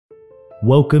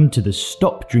Welcome to the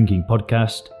Stop Drinking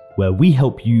podcast, where we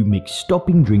help you make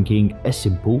stopping drinking a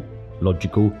simple,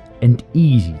 logical, and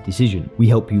easy decision. We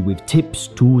help you with tips,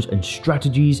 tools, and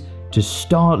strategies to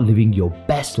start living your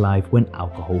best life when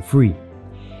alcohol-free.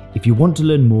 If you want to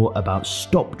learn more about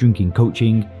Stop Drinking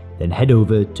coaching, then head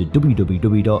over to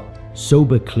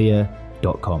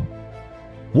www.soberclear.com.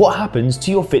 What happens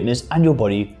to your fitness and your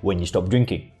body when you stop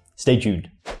drinking? Stay tuned.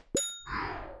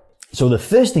 So the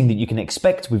first thing that you can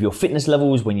expect with your fitness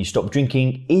levels when you stop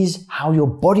drinking is how your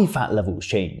body fat levels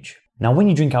change. Now, when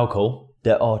you drink alcohol,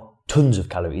 there are tons of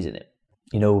calories in it.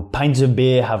 You know, pints of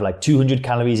beer have like 200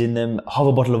 calories in them, half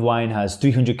a bottle of wine has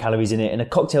 300 calories in it, and a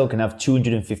cocktail can have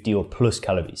 250 or plus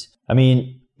calories. I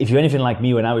mean, if you're anything like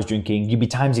me when I was drinking, you'd be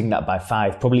timesing that by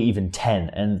 5, probably even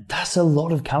 10, and that's a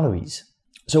lot of calories.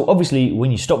 So obviously,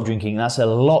 when you stop drinking, that's a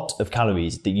lot of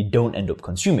calories that you don't end up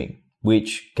consuming,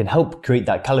 which can help create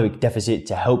that caloric deficit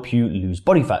to help you lose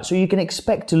body fat. So you can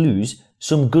expect to lose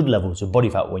some good levels of body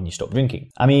fat when you stop drinking.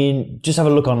 I mean, just have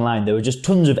a look online. There were just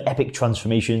tons of epic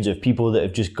transformations of people that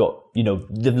have just got,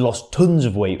 they've lost tons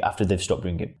of weight after they've stopped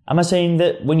drinking. Am I saying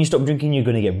that when you stop drinking, you're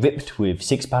going to get ripped with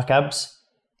six-pack abs?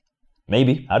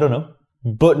 Maybe, I don't know.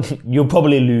 But you'll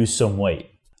probably lose some weight.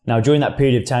 Now, during that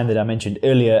period of time that I mentioned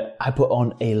earlier, I put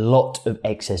on a lot of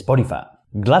excess body fat.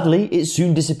 Gladly, it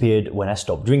soon disappeared when I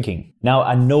stopped drinking. Now,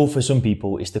 I know for some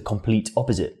people it's the complete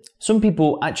opposite. Some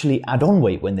people actually add on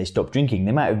weight when they stop drinking.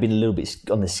 They might have been a little bit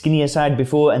on the skinnier side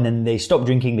before, and then they stop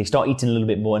drinking, they start eating a little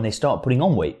bit more, and they start putting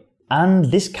on weight.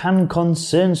 And this can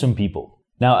concern some people.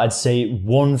 Now, I'd say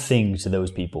one thing to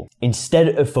those people.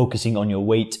 Instead of focusing on your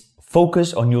weight,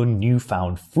 focus on your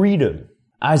newfound freedom.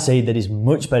 I'd say that it's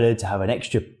much better to have an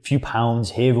extra few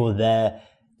pounds here or there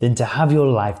than to have your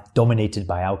life dominated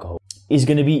by alcohol. It's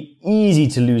going to be easy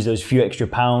to lose those few extra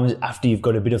pounds after you've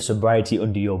got a bit of sobriety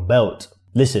under your belt.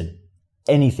 Listen,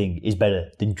 anything is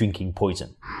better than drinking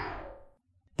poison.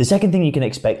 The second thing you can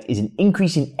expect is an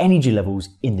increase in energy levels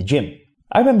in the gym.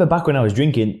 I remember back when I was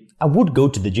drinking, I would go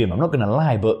to the gym, I'm not going to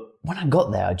lie, but when I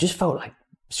got there, I just felt like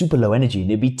super low energy,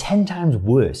 and it'd be 10 times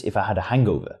worse if I had a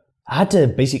hangover. I had to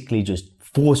basically just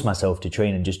force myself to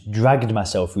train and just dragged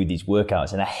myself through these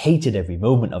workouts, and I hated every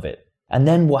moment of it. And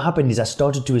then what happened is I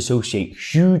started to associate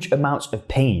huge amounts of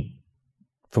pain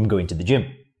from going to the gym.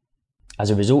 As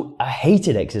a result, I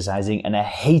hated exercising and I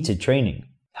hated training.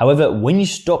 However, when you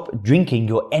stop drinking,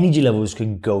 your energy levels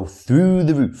can go through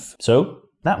the roof. So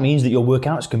that means that your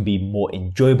workouts can be more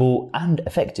enjoyable and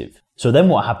effective. So then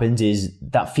what happens is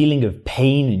that feeling of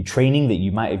pain in training that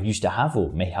you might have used to have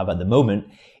or may have at the moment,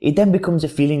 it then becomes a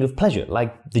feeling of pleasure.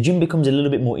 Like the gym becomes a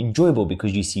little bit more enjoyable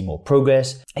because you see more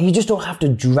progress and you just don't have to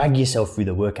drag yourself through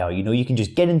the workout. You can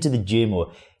just get into the gym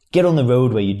or get on the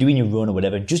road where you're doing your run or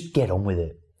whatever, just get on with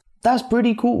it. That's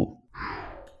pretty cool.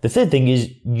 The third thing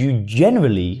is you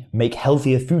generally make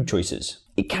healthier food choices.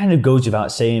 It kind of goes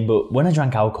without saying, but when I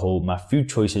drank alcohol, my food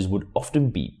choices would often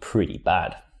be pretty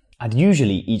bad. I'd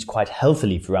usually eat quite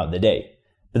healthily throughout the day.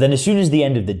 But then as soon as the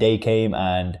end of the day came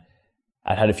and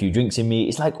I'd had a few drinks in me,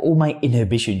 it's like all my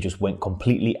inhibition just went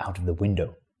completely out of the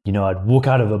window. I'd walk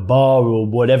out of a bar or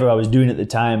whatever I was doing at the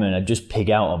time and I'd just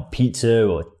pig out on pizza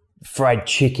or fried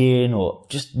chicken or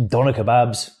just doner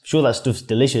kebabs. Sure, that stuff's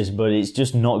delicious, but it's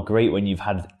just not great when you've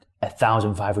had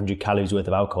 1,500 calories worth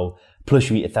of alcohol,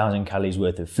 plus you eat 1,000 calories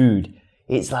worth of food.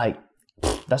 It's like,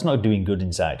 that's not doing good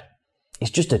inside. It's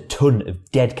just a ton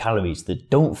of dead calories that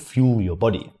don't fuel your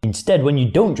body. Instead, when you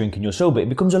don't drink and you're sober, it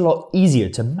becomes a lot easier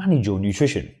to manage your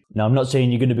nutrition. Now, I'm not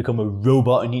saying you're going to become a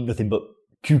robot and eat nothing but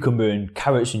cucumber and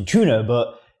carrots and tuna,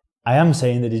 but I am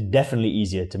saying that it's definitely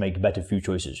easier to make better food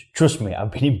choices. Trust me,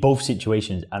 I've been in both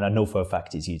situations and I know for a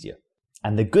fact it's easier.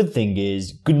 And the good thing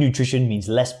is, good nutrition means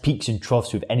less peaks and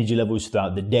troughs with energy levels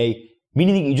throughout the day,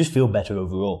 meaning that you just feel better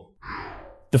overall.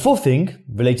 The fourth thing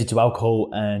related to alcohol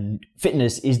and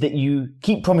fitness is that you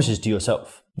keep promises to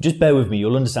yourself. Just bear with me,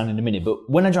 you'll understand in a minute, but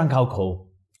when I drank alcohol,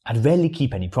 I'd rarely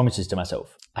keep any promises to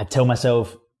myself. I'd tell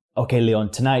myself, okay,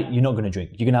 Leon, tonight you're not going to drink,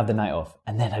 you're going to have the night off,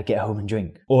 and then I'd get home and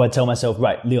drink. Or I'd tell myself,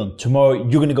 right, Leon, tomorrow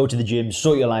you're going to go to the gym,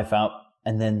 sort your life out,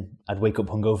 and then I'd wake up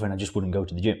hungover and I just wouldn't go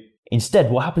to the gym. Instead,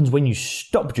 what happens when you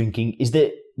stop drinking is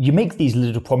that you make these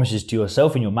little promises to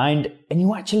yourself in your mind and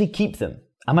you actually keep them.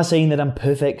 Am I saying that I'm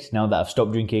perfect now that I've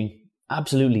stopped drinking?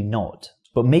 Absolutely not.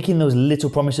 But making those little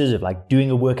promises of like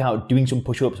doing a workout, doing some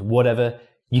push-ups, whatever,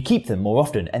 you keep them more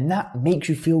often and that makes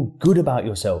you feel good about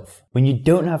yourself. When you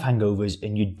don't have hangovers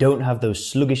and you don't have those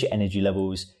sluggish energy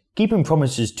levels, keeping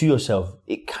promises to yourself,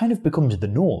 it kind of becomes the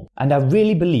norm. And I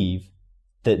really believe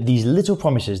that these little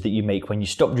promises that you make when you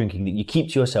stop drinking, that you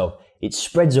keep to yourself, it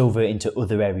spreads over into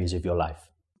other areas of your life.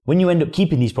 When you end up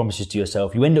keeping these promises to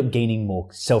yourself, you end up gaining more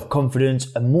self-confidence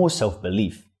and more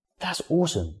self-belief. That's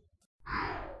awesome.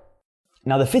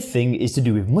 Now, the fifth thing is to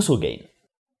do with muscle gain.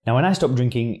 Now, when I stopped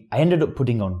drinking, I ended up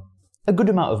putting on a good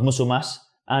amount of muscle mass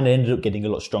and I ended up getting a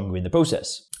lot stronger in the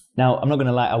process. Now, I'm not going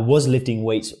to lie, I was lifting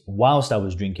weights whilst I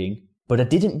was drinking, but I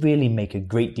didn't really make a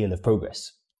great deal of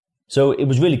progress. So it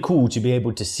was really cool to be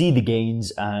able to see the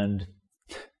gains, and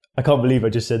I can't believe I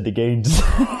just said the gains.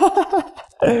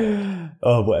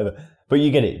 Oh, whatever. But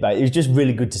you get it, right? It was just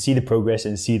really good to see the progress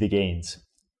and see the gains.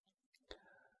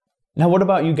 Now, what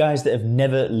about you guys that have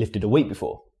never lifted a weight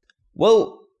before?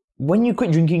 Well, when you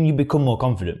quit drinking, you become more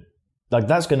confident. Like,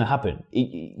 that's going to happen.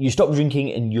 You stop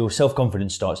drinking and your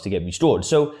self-confidence starts to get restored.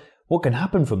 So what can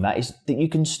happen from that is that you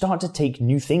can start to take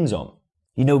new things on.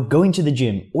 You know, going to the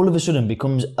gym all of a sudden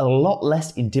becomes a lot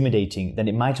less intimidating than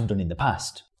it might have done in the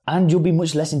past. And you'll be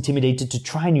much less intimidated to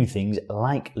try new things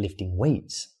like lifting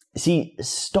weights. See,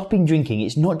 stopping drinking,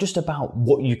 it's not just about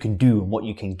what you can do and what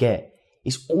you can get.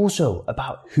 It's also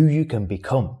about who you can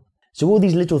become. So all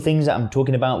these little things that I'm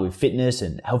talking about with fitness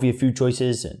and healthier food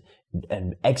choices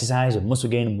and exercise and muscle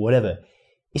gain and whatever,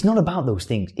 it's not about those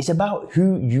things. It's about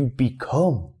who you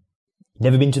become.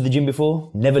 Never been to the gym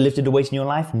before? Never lifted a weight in your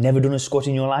life? Never done a squat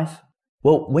in your life?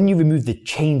 Well, when you remove the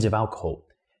chains of alcohol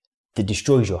that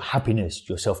destroys your happiness,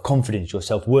 your self-confidence, your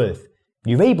self-worth,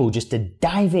 you're able just to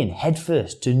dive in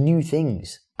headfirst to new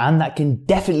things. And that can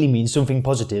definitely mean something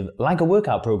positive, like a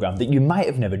workout program that you might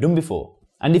have never done before.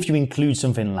 And if you include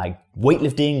something like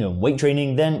weightlifting and weight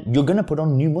training, then you're going to put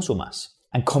on new muscle mass.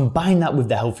 And combine that with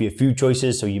the healthier food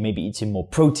choices, so you may be eating more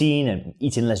protein and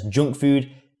eating less junk food,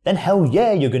 then hell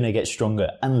yeah, you're going to get stronger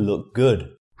and look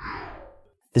good.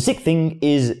 The sixth thing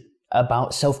is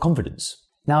about self-confidence.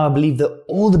 Now, I believe that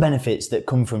all the benefits that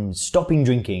come from stopping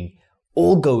drinking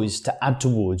all goes to add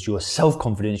towards your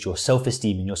self-confidence, your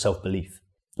self-esteem, and your self-belief.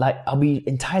 Like, I'll be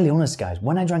entirely honest, guys,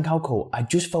 when I drank alcohol, I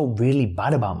just felt really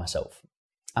bad about myself.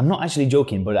 I'm not actually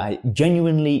joking, but I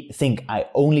genuinely think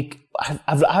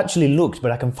I've actually looked,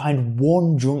 but I can find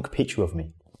one drunk picture of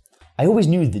me. I always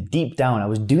knew that deep down I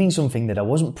was doing something that I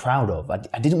wasn't proud of.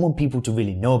 I didn't want people to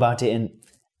really know about it, and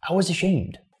I was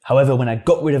ashamed. However, when I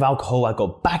got rid of alcohol, I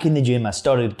got back in the gym, I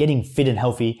started getting fit and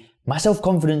healthy, my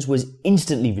self-confidence was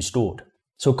instantly restored.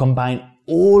 So combine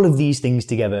all of these things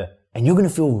together and you're going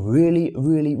to feel really,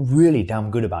 really, really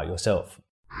damn good about yourself.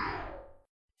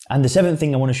 And the seventh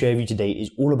thing I want to share with you today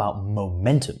is all about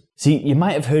momentum. See, you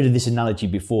might have heard of this analogy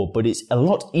before, but it's a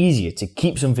lot easier to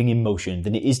keep something in motion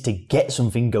than it is to get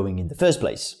something going in the first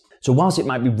place. So whilst it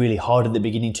might be really hard at the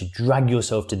beginning to drag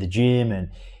yourself to the gym and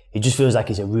it just feels like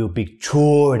it's a real big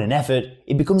chore and an effort,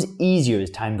 it becomes easier as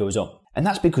time goes on. And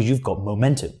that's because you've got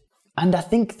momentum. And I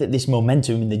think that this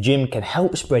momentum in the gym can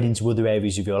help spread into other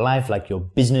areas of your life, like your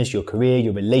business, your career,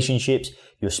 your relationships,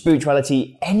 your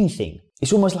spirituality, anything.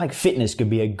 It's almost like fitness can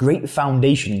be a great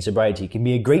foundation in sobriety. It can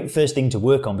be a great first thing to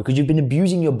work on because you've been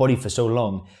abusing your body for so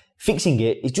long. Fixing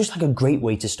it is just like a great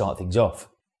way to start things off.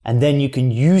 And then you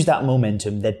can use that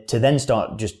momentum to then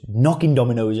start just knocking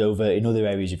dominoes over in other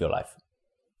areas of your life.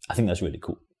 I think that's really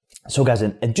cool. So guys,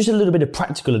 and just a little bit of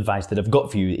practical advice that I've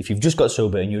got for you if you've just got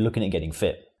sober and you're looking at getting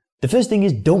fit. The first thing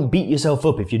is, don't beat yourself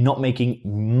up if you're not making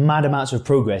mad amounts of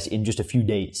progress in just a few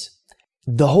days.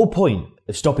 The whole point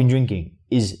of stopping drinking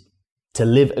is to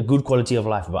live a good quality of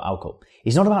life without alcohol.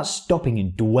 It's not about stopping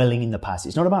and dwelling in the past.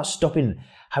 It's not about stopping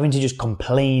having to just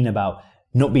complain about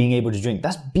not being able to drink.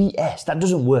 That's BS. That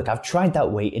doesn't work. I've tried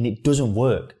that way and it doesn't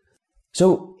work.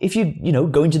 So if you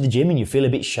go into the gym and you feel a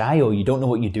bit shy or you don't know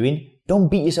what you're doing, don't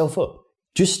beat yourself up.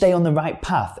 Just stay on the right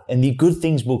path and the good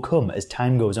things will come as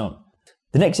time goes on.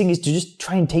 The next thing is to just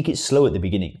try and take it slow at the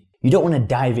beginning. You don't want to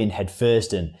dive in head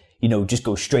first and, just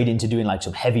go straight into doing like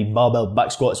some heavy barbell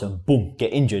back squats and boom,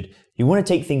 get injured. You want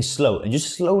to take things slow and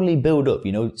just slowly build up,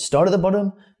 start at the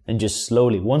bottom and just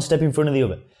slowly, one step in front of the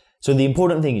other. So the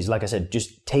important thing is, like I said,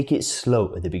 just take it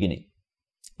slow at the beginning.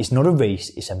 It's not a race,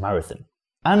 it's a marathon.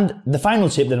 And the final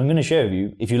tip that I'm going to share with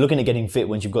you, if you're looking at getting fit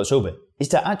once you've got sober, is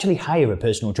to actually hire a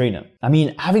personal trainer. I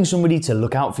mean, having somebody to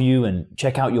look out for you and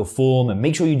check out your form and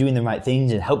make sure you're doing the right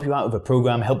things and help you out with a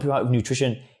program, help you out with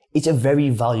nutrition, it's a very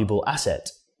valuable asset.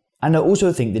 And I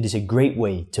also think that it's a great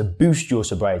way to boost your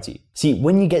sobriety. See,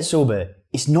 when you get sober,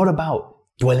 it's not about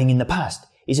dwelling in the past.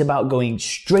 It's about going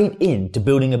straight in to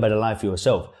building a better life for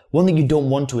yourself. One that you don't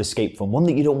want to escape from, one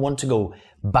that you don't want to go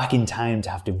back in time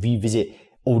to have to revisit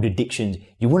old addictions.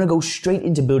 You want to go straight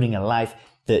into building a life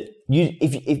that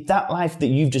if that life that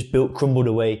you've just built crumbled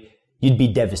away, you'd be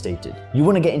devastated. You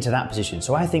want to get into that position.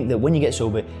 So I think that when you get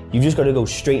sober, you've just got to go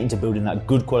straight into building that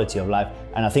good quality of life.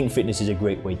 And I think fitness is a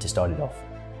great way to start it off.